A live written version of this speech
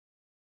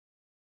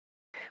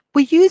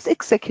We use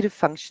executive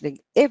functioning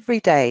every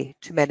day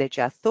to manage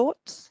our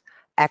thoughts,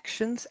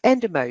 actions,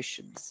 and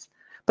emotions.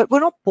 But we're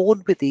not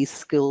born with these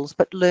skills,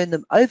 but learn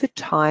them over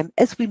time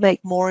as we make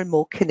more and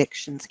more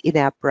connections in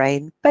our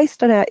brain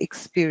based on our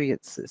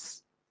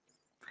experiences.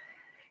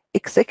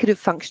 Executive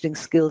functioning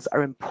skills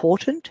are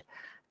important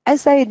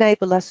as they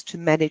enable us to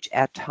manage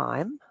our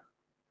time,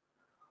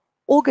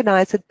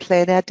 organize and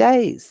plan our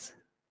days,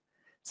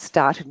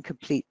 start and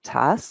complete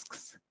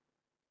tasks,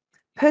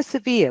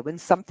 persevere when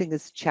something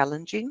is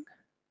challenging,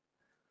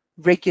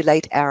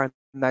 regulate our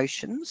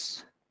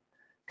emotions,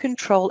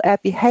 control our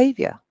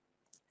behavior,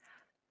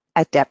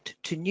 adapt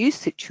to new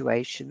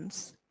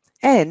situations,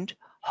 and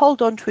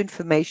hold on to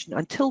information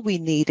until we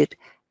need it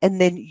and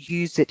then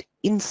use it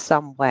in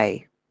some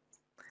way.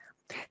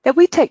 Now,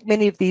 we take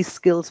many of these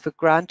skills for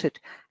granted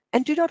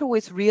and do not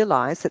always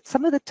realize that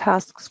some of the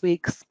tasks we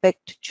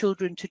expect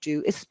children to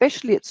do,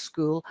 especially at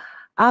school,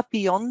 are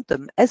beyond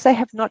them as they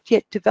have not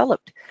yet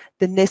developed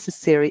the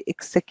necessary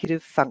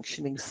executive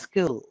functioning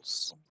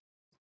skills.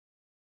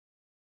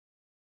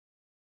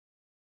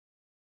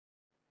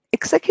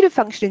 Executive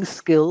functioning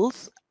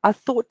skills are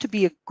thought to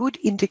be a good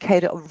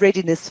indicator of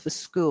readiness for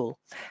school.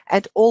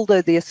 And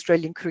although the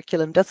Australian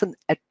curriculum doesn't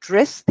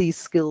address these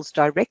skills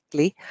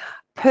directly,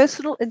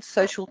 personal and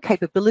social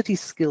capability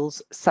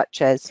skills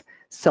such as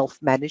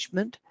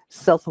self-management,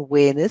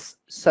 self-awareness,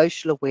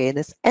 social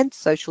awareness, and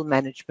social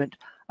management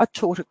are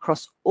taught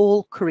across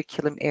all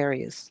curriculum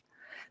areas.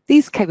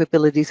 These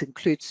capabilities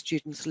include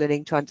students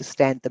learning to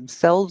understand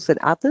themselves and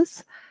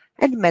others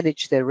and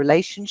manage their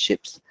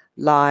relationships,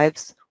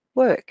 lives,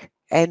 work,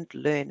 and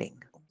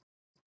learning.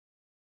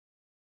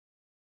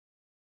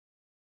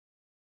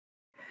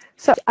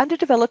 So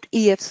underdeveloped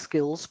EF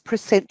skills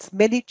presents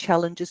many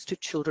challenges to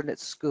children at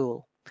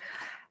school.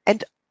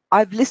 And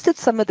I've listed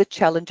some of the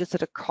challenges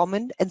that are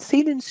common and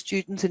seen in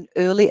students in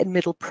early and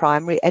middle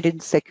primary and in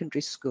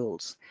secondary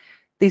schools.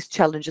 These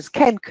challenges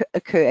can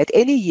occur at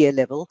any year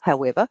level,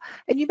 however,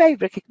 and you may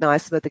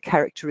recognise some of the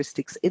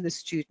characteristics in the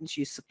students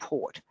you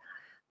support.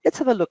 Let's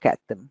have a look at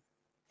them.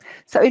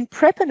 So in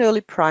prep and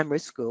early primary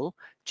school,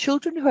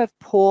 children who have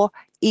poor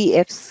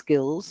EF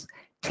skills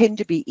tend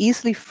to be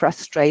easily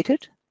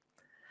frustrated,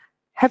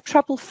 have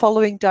trouble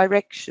following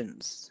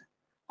directions,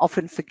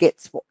 often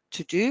forgets what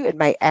to do and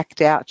may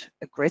act out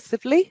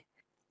aggressively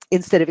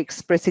instead of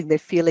expressing their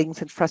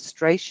feelings and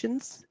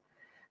frustrations.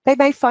 They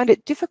may find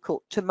it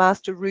difficult to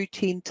master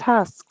routine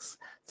tasks,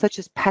 such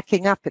as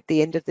packing up at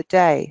the end of the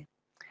day.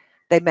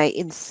 They may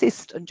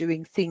insist on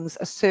doing things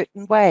a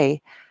certain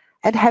way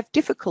and have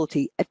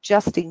difficulty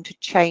adjusting to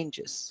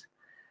changes.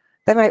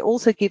 They may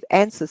also give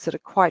answers that are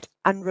quite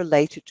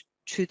unrelated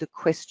to the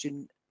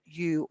question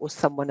you or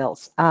someone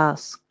else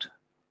asked.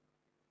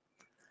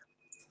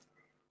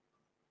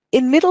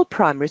 In middle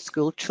primary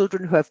school,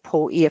 children who have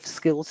poor EF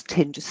skills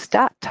tend to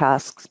start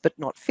tasks but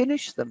not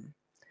finish them,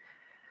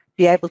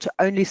 be able to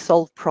only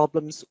solve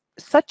problems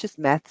such as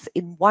maths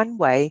in one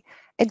way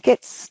and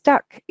get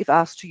stuck if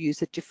asked to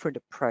use a different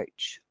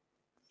approach.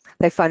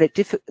 They find it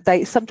difficult.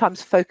 They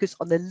sometimes focus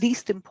on the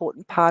least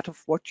important part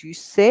of what you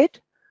said.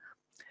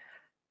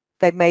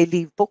 They may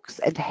leave books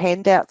and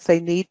handouts they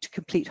need to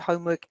complete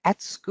homework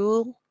at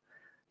school.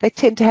 They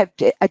tend to have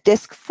a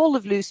desk full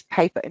of loose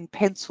paper and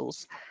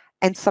pencils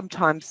and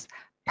sometimes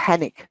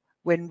panic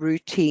when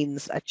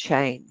routines are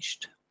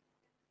changed.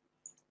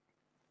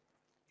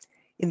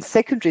 In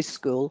secondary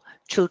school,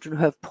 children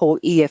who have poor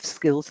EF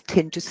skills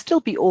tend to still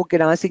be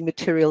organising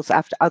materials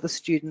after other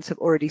students have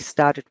already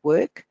started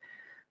work.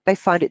 They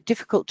find it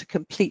difficult to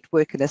complete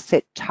work in a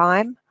set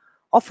time,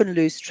 often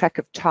lose track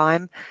of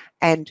time,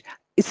 and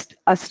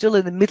are still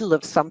in the middle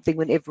of something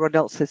when everyone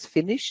else has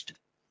finished,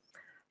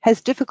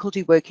 has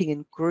difficulty working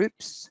in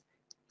groups,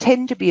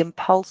 tend to be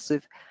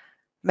impulsive,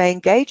 may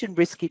engage in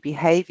risky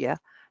behaviour,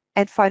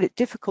 and find it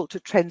difficult to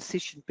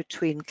transition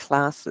between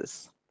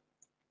classes.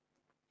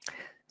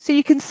 So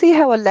you can see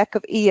how a lack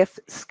of EF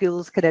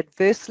skills can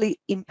adversely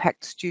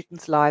impact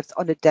students' lives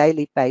on a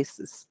daily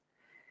basis.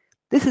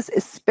 This is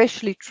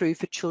especially true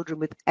for children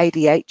with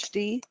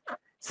ADHD,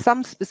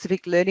 some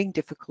specific learning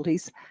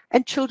difficulties,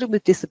 and children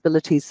with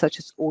disabilities such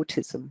as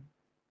autism.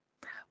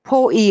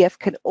 Poor EF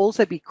can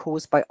also be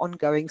caused by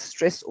ongoing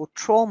stress or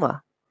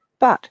trauma,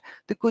 but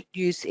the good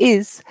news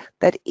is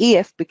that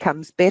EF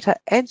becomes better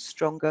and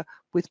stronger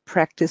with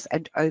practice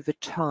and over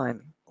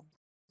time.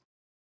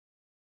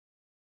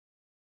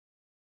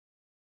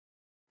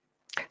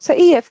 So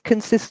EF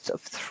consists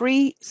of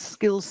 3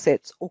 skill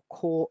sets or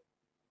core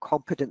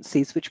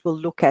competencies, which we'll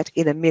look at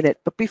in a minute.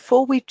 But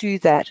before we do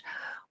that,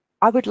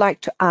 I would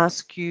like to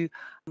ask you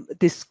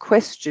this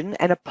question,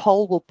 and a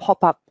poll will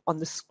pop up on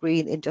the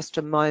screen in just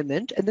a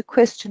moment. And the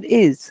question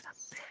is,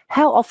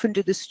 how often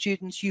do the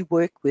students you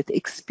work with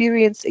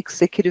experience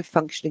executive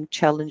functioning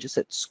challenges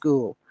at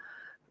school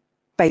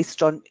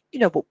based on,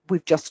 what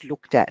we've just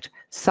looked at?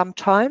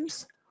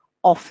 Sometimes,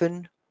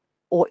 often,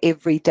 or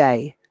every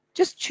day.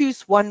 Just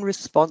choose one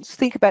response.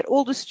 Think about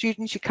all the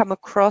students you come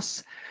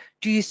across.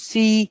 Do you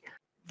see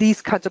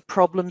these kinds of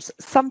problems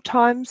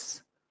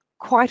sometimes,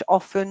 quite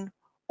often,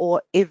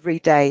 or every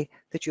day?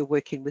 that you're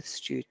working with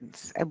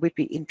students, and we'd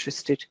be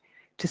interested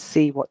to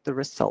see what the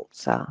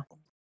results are.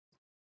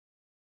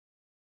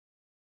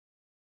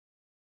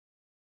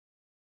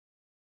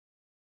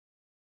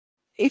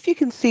 If you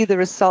can see the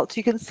results,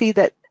 you can see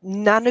that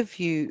none of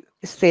you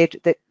said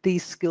that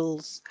these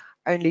skills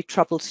only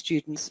trouble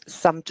students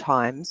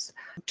sometimes.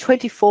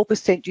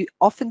 24% you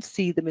often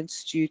see them in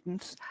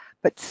students,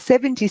 but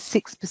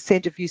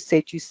 76% of you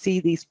said you see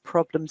these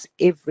problems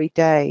every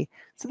day.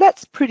 So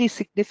that's pretty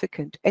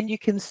significant. And you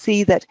can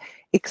see that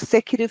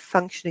executive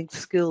functioning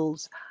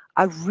skills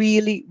are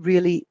really,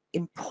 really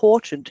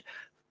important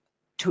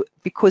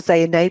because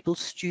they enable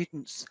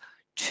students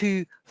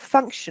to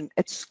function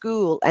at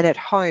school and at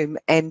home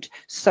and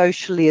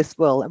socially as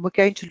well. And we're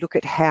going to look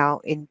at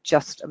how in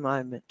just a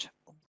moment.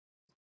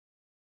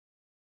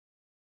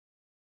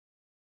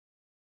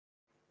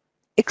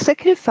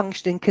 Executive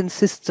functioning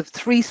consists of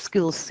 3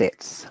 skill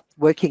sets: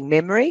 working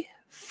memory,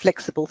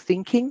 flexible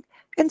thinking,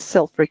 and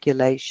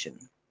self-regulation.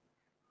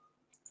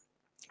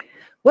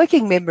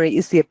 Working memory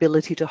is the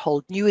ability to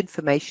hold new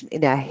information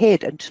in our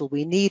head until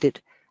we need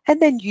it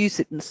and then use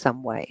it in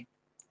some way.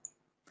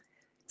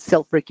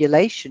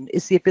 Self-regulation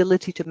is the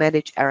ability to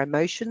manage our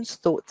emotions,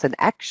 thoughts, and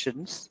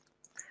actions.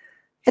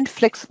 And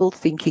flexible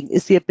thinking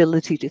is the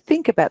ability to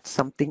think about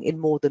something in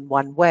more than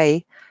one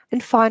way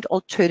and find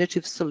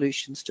alternative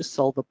solutions to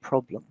solve a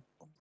problem.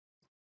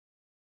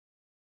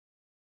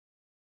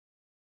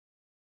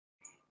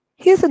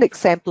 Here's an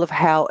example of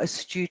how a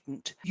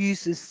student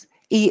uses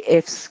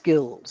EF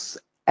skills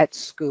at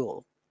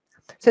school.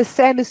 So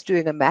Sam is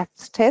doing a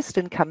maths test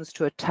and comes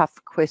to a tough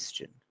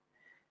question.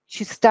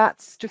 She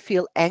starts to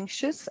feel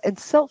anxious and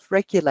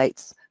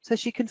self-regulates so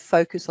she can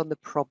focus on the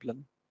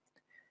problem.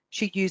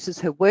 She uses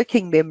her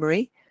working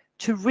memory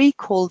to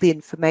recall the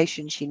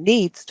information she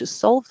needs to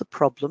solve the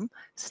problem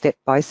step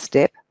by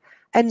step.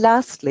 And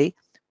lastly,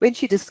 when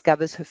she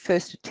discovers her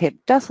first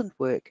attempt doesn't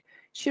work,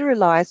 she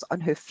relies on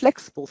her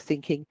flexible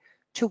thinking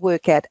to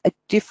work out a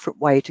different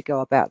way to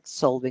go about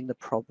solving the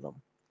problem.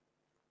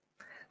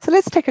 So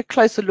let's take a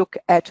closer look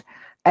at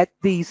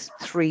these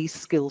 3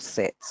 skill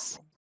sets.